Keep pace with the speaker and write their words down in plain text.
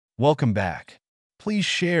Welcome back. Please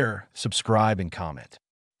share, subscribe, and comment.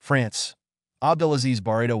 France. Abdelaziz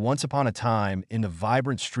Barrada once upon a time in the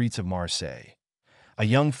vibrant streets of Marseille. A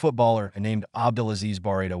young footballer named Abdelaziz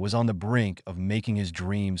Barrada was on the brink of making his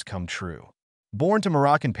dreams come true. Born to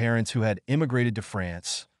Moroccan parents who had immigrated to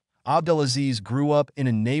France, Abdelaziz grew up in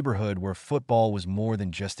a neighborhood where football was more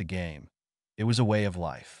than just a game. It was a way of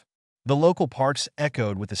life. The local parks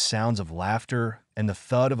echoed with the sounds of laughter and the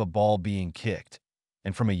thud of a ball being kicked,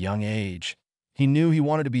 and from a young age, he knew he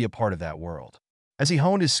wanted to be a part of that world. As he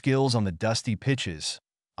honed his skills on the dusty pitches,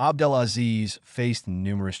 Abdelaziz faced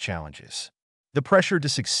numerous challenges. The pressure to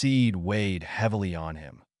succeed weighed heavily on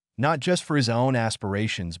him, not just for his own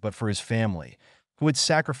aspirations but for his family, who had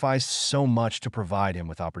sacrificed so much to provide him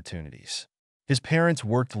with opportunities. His parents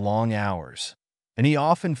worked long hours, and he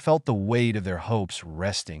often felt the weight of their hopes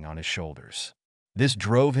resting on his shoulders. This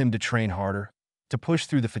drove him to train harder, to push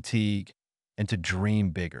through the fatigue, and to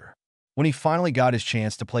dream bigger. When he finally got his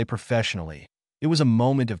chance to play professionally, it was a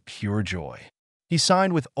moment of pure joy. He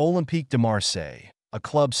signed with Olympique de Marseille, a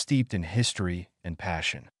club steeped in history and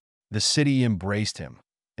passion. The city embraced him,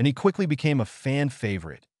 and he quickly became a fan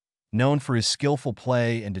favorite, known for his skillful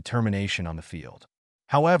play and determination on the field.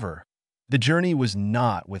 However, the journey was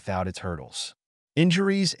not without its hurdles.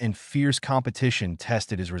 Injuries and fierce competition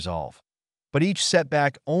tested his resolve, but each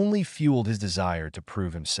setback only fueled his desire to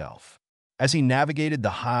prove himself. As he navigated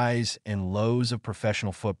the highs and lows of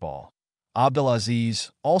professional football, Abdelaziz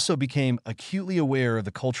also became acutely aware of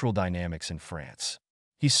the cultural dynamics in France.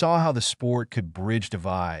 He saw how the sport could bridge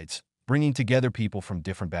divides, bringing together people from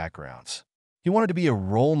different backgrounds. He wanted to be a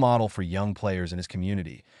role model for young players in his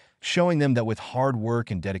community, showing them that with hard work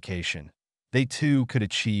and dedication, they too could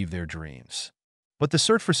achieve their dreams. But the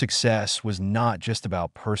search for success was not just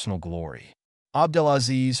about personal glory.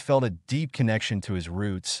 Abdelaziz felt a deep connection to his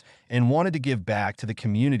roots and wanted to give back to the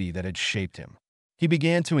community that had shaped him. He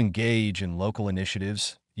began to engage in local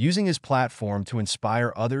initiatives, using his platform to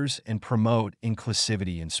inspire others and promote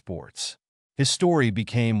inclusivity in sports. His story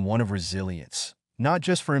became one of resilience, not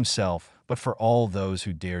just for himself, but for all those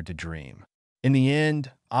who dared to dream. In the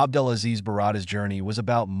end, Abdelaziz Barrada's journey was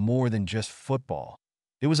about more than just football.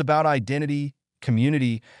 It was about identity,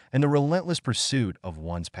 community, and the relentless pursuit of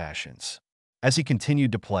one's passions. As he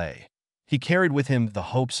continued to play, he carried with him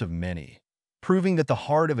the hopes of many, proving that the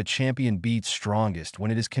heart of a champion beats strongest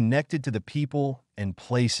when it is connected to the people and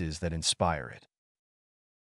places that inspire it.